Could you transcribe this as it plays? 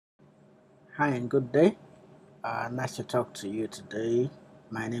Hi and good day. Nice to talk to you today.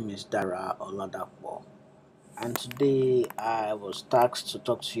 My name is Dara Oladapo, and today I was tasked to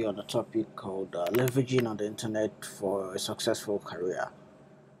talk to you on a topic called leveraging on the internet for a successful career.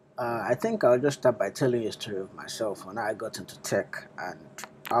 I think I'll just start by telling you a story of myself when I got into tech and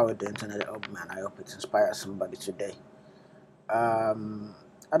how the internet helped me, and I hope it inspires somebody today. Um,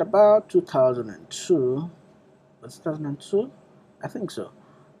 at about 2002, was 2002? I think so.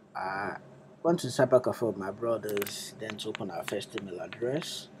 I went to the cyber cafe with my brothers, then to open our first email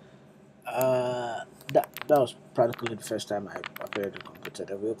address. That was practically the first time I operated a computer.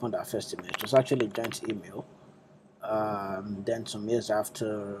 Then we opened our first email. It was actually a joint email. Then some years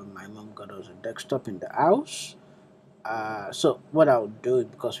after, my mom got us a desktop in the house. So what I would do,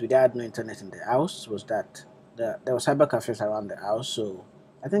 because we had no internet in the house, was that there were cyber cafes around the house. So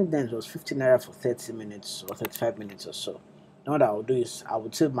I think then it was 15 naira for 30 minutes or 35 minutes or so. Then what I would do is I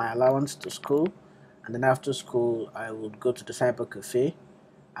would save my allowance to school, and then after school I would go to the cyber cafe,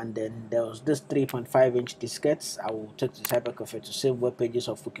 and then there was this 3.5-inch diskettes. I would take to the cyber cafe to save web pages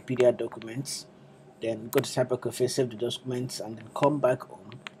of Wikipedia documents, then go to cyber cafe, save the documents, and then come back home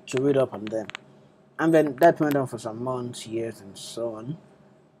to read up on them. And then that went on for some months, years, and so on.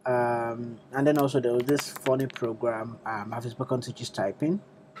 And then also there was this funny program, Hafiz Bacon teaches typing.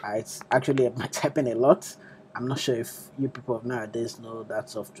 It's actually my typing a lot. I'm not sure if you people of nowadays know that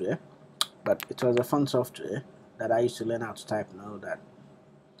software, but it was a fun software that I used to learn how to type and all that.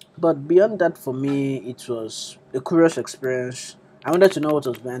 But beyond that, for me, it was a curious experience. I wanted to know what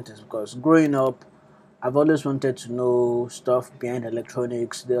was behind this because growing up, I've always wanted to know stuff behind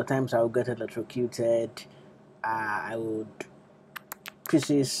electronics. There are times I would get electrocuted. I would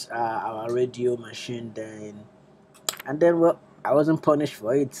pieces our radio machine then, and then well, I wasn't punished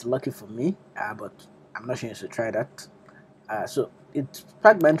for it. Lucky for me, but I'm not sure you should try that. So it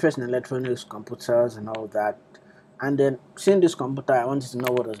sparked my interest in electronics, computers, and all that. And then seeing this computer, I wanted to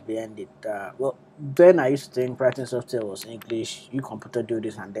know what was behind it. Well, then I used to think writing software was English. You computer do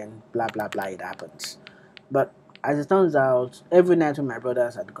this, and then blah blah blah, it happens. But as it turns out, every night when my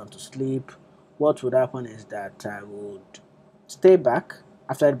brothers had gone to sleep, what would happen is that I would stay back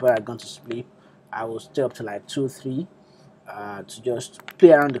after everybody had gone to sleep. I would stay up to like 2, 3 to just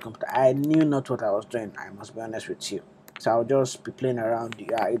play around the computer. I knew not what I was doing. I must be honest with you. So I'll just be playing around.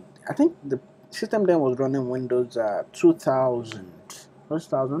 I think the system then was running Windows 2000.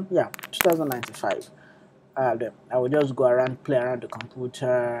 2000? Yeah, 2095. Then I would just go around, play around the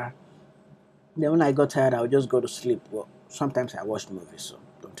computer. Then when I got tired, I would just go to sleep. Well, sometimes I watched movies, so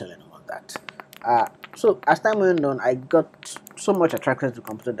don't tell anyone that. So as time went on, I got so much attracted to the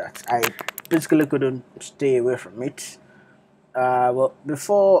computer that I basically couldn't stay away from it. Well,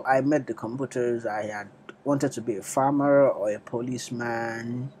 before I met the computers, I had wanted to be a farmer or a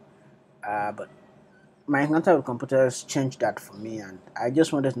policeman, but my encounter with computers changed that for me, and I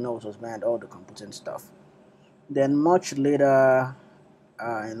just wanted to know what was behind all the computing stuff. Then, much later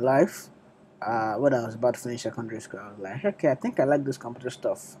in life, when I was about to finish secondary school, I was like, okay, I think I like this computer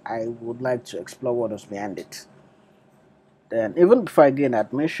stuff. I would like to explore what was behind it. Then, even before I gained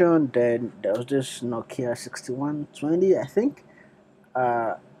admission, then there was this Nokia 6120, I think,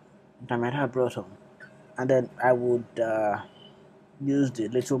 uh, that my dad brought home. And then I would use the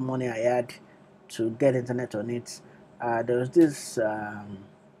little money I had to get internet on it. Uh, there was this um,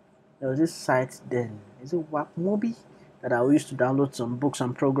 there was this site then. Is it Wapmobi? That I used to download some books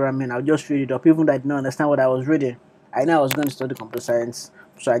on programming. I'll just read it up, even though I didn't understand what I was reading. I know I was going to study computer science,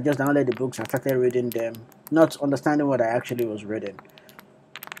 so I just downloaded the books and started reading them, not understanding what I actually was reading.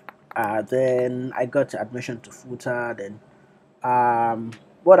 Then I got admission to FUTA. Then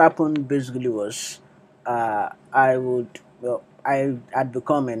what happened basically was I would well I had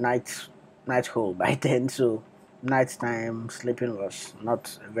become a night owl by then, so nighttime sleeping was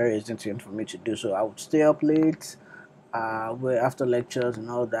not a very easy thing for me to do. So I would stay up late, where after lectures and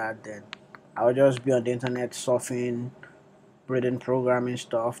all that. Then I would just be on the internet surfing, reading programming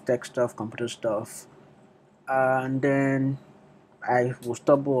stuff, tech stuff, computer stuff, and then I will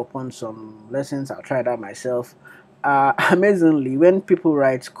stumble upon some lessons. I'll try it out myself. Amazingly, when people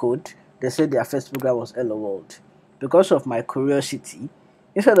write code, they say their first program was Hello World. Because of my curiosity,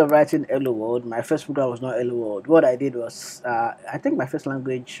 instead of writing Hello World, my first program was not Hello World. What I did was, I think my first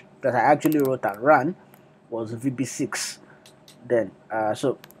language that I actually wrote and ran was VB6. Then,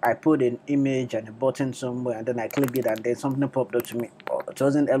 so I put an image and a button somewhere, and then I clicked it, and then something popped up to me. Oh, it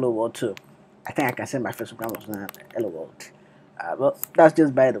wasn't Hello World too. I think I can say my first program was not Hello World. But that's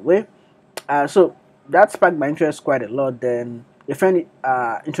just by the way. So that sparked my interest quite a lot. Then a friend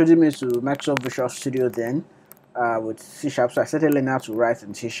introduced me to Microsoft Visual Studio then with C Sharp. So I started learning how to write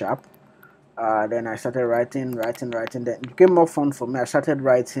in C Sharp. Then I started writing. Then it became more fun for me. I started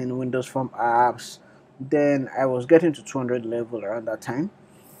writing Windows Form apps. Then I was getting to 200 level around that time.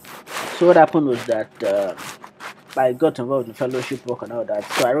 So what happened was that I got involved in fellowship work and all that.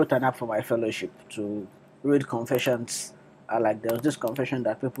 So I wrote an app for my fellowship to read confessions. Like there was this confession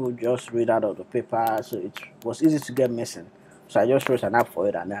that people just read out of the paper, so it was easy to get missing. So I just wrote an app for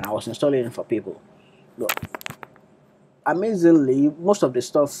it, and then I was installing it for people. But amazingly, most of the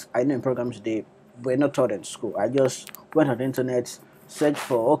stuff I know in programs today were not taught in school. I just went on the internet, searched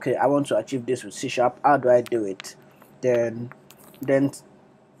for, okay, I want to achieve this with C Sharp. How do I do it? Then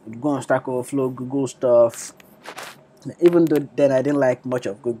go on Stack Overflow, Google stuff. Even though then I didn't like much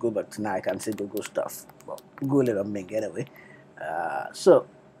of Google, but now I can say Google stuff. Well, Google it on Bing anyway. So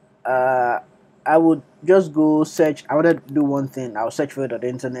uh, I would just go search. I wanted to do one thing. I'll search for it on the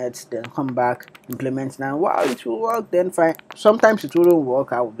internet, then come back, implement. Now, wow, it will work. Then fine. Sometimes it wouldn't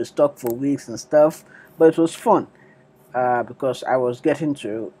work. I would be stuck for weeks and stuff. But it was fun because I was getting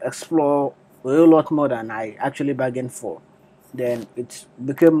to explore a whole lot more than I actually bargained for. Then it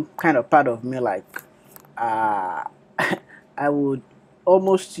became kind of part of me. Like uh, I would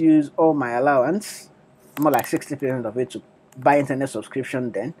almost use all my allowance, more like 60% of it, to buy internet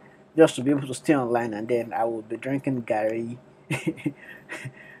subscription then, just to be able to stay online, and then I would be drinking Gary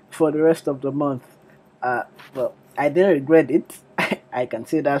for the rest of the month. Uh, well, I didn't regret it. I can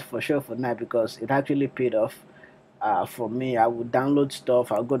say that for sure for now because it actually paid off. For me, I would download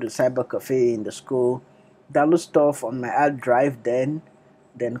stuff. I'll go to cyber cafe in the school, download stuff on my hard drive, then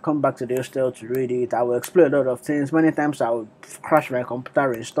come back to the hostel to read it. I will explore a lot of things. Many times I would crash my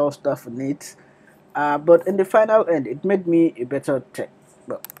computer, install stuff in it. But in the final end, it made me a better tech.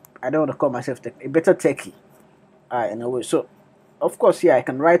 Well, I don't want to call myself tech, a better techie in a way. So, of course, yeah, I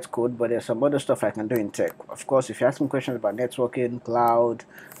can write code, but there's some other stuff I can do in tech. Of course, if you ask me questions about networking, cloud,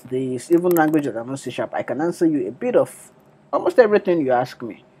 this, even language that I'm not C sharp, I can answer you a bit of almost everything you ask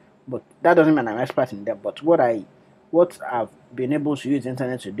me. But that doesn't mean I'm an expert in that. But what I've been able to use the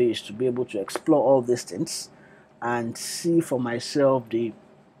internet to do is to be able to explore all these things and see for myself the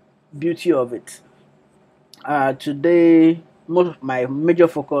beauty of it. Today, most of my major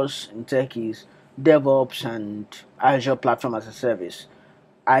focus in tech is DevOps and Azure Platform as a Service.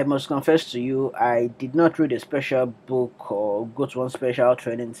 I must confess to you, I did not read a special book or go to one special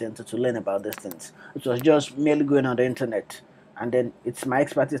training center to learn about these things. It was just merely going on the internet, and then it's my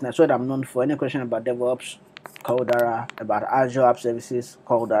expertise. And that's what I'm known for. Any question about DevOps, Caldera; about Azure App Services,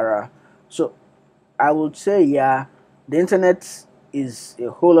 Caldera. So I would say, yeah, the internet is a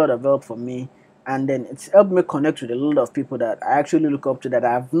whole lot of help for me, and then it's helped me connect with a lot of people that I actually look up to that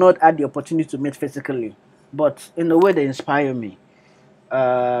I have not had the opportunity to meet physically, but in a way they inspire me.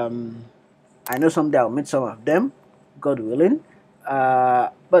 Um, I know someday I'll meet some of them, God willing.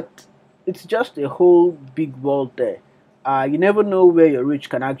 But it's just a whole big world there. You never know where you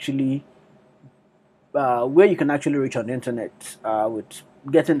can actually reach on the internet with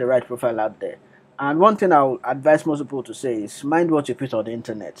getting the right profile out there. And one thing I'll advise most people to say is mind what you put on the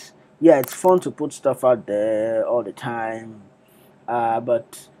internet. Yeah, it's fun to put stuff out there all the time,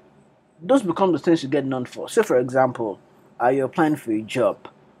 but those become the things you get known for. Say, for example, you're applying for a job,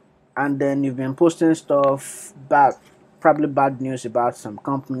 and then you've been posting stuff bad, probably bad news about some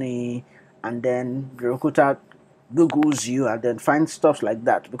company, and then the recruiter googles you and then finds stuff like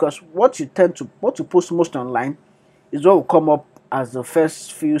that, because what you post most online is what will come up as the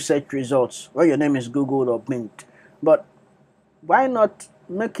first few search results when your name is googled or binged. But why not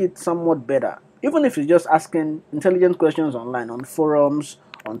make it somewhat better? Even if you're just asking intelligent questions online, on forums,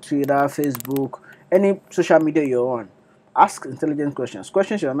 on Twitter, Facebook, any social media you're on, ask intelligent questions,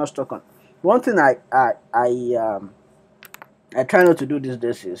 questions you're not stuck on. One thing I try not to do these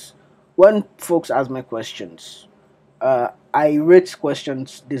days is when folks ask me questions, I rate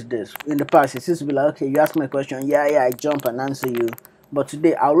questions these days. In the past, it used to be like, okay, you ask me a question, yeah, I jump and answer you. But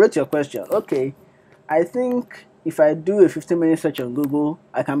today, I'll rate your question. Okay, I think if I do a 15-minute search on Google,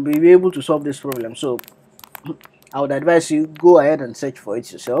 I can be able to solve this problem. So I would advise you go ahead and search for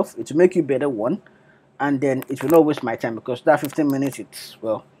it yourself. It will make you better, one, and then it will not waste my time, because that 15 minutes, it's,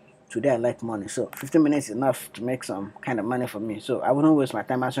 well, today I like money, so 15 minutes is enough to make some kind of money for me. So I wouldn't waste my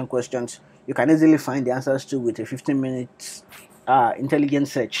time answering questions you can easily find the answers to with a 15 minutes intelligent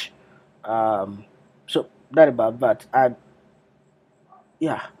search. So that about that.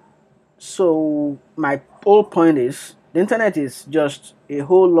 Yeah, so my whole point is the internet is just a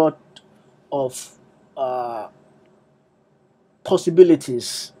whole lot of uh,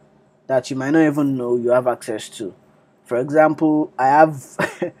 possibilities that you might not even know you have access to. For example, I have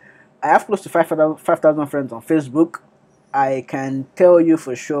I have close to 5,000 friends on Facebook. I can tell you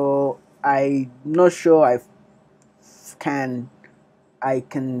for sure I'm not sure can I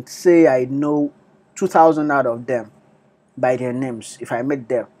can say I know 2,000 out of them by their names if I met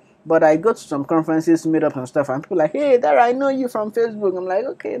them. But I go to some conferences, meetups and stuff, and people are like, hey, there, I know you from Facebook. I'm like,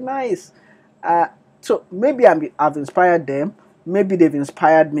 okay, nice. Uh, so maybe I've inspired them. Maybe they've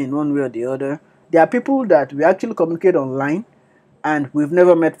inspired me in one way or the other. There are people that we actually communicate online, and we've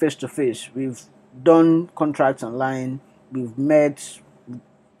never met face to face. We've done contracts online. We've met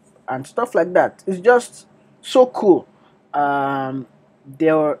and stuff like that. It's just so cool. Um,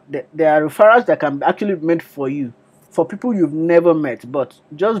 there are referrals that can actually be made for you for people you've never met, but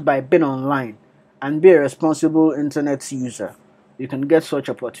just by being online and be a responsible internet user, you can get such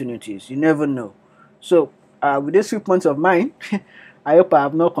opportunities. You never know. So, with these 3 points of mine, I hope I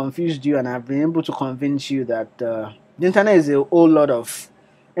have not confused you and I've been able to convince you that the internet is a whole lot of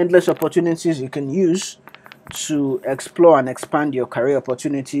endless opportunities you can use to explore and expand your career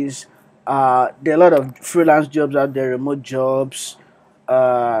opportunities. There are a lot of freelance jobs out there, remote jobs,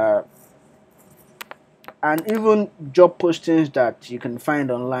 uh, and even job postings that you can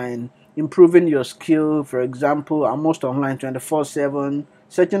find online, improving your skill. For example, I'm most online 24/7,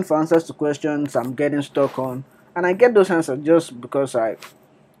 searching for answers to questions I'm getting stuck on. And I get those answers just because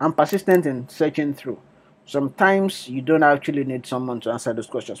I'm persistent in searching through. Sometimes you don't actually need someone to answer those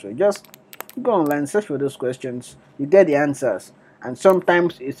questions for you. Just go online, search for those questions, you get the answers. And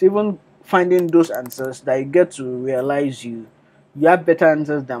sometimes it's even finding those answers that you get to realize you have better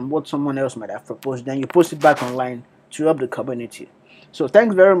answers than what someone else might have proposed. Then you post it back online to help the community. So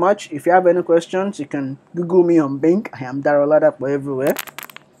thanks very much. If you have any questions, you can Google me on Bing. I am Darolada for everywhere.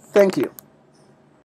 Thank you.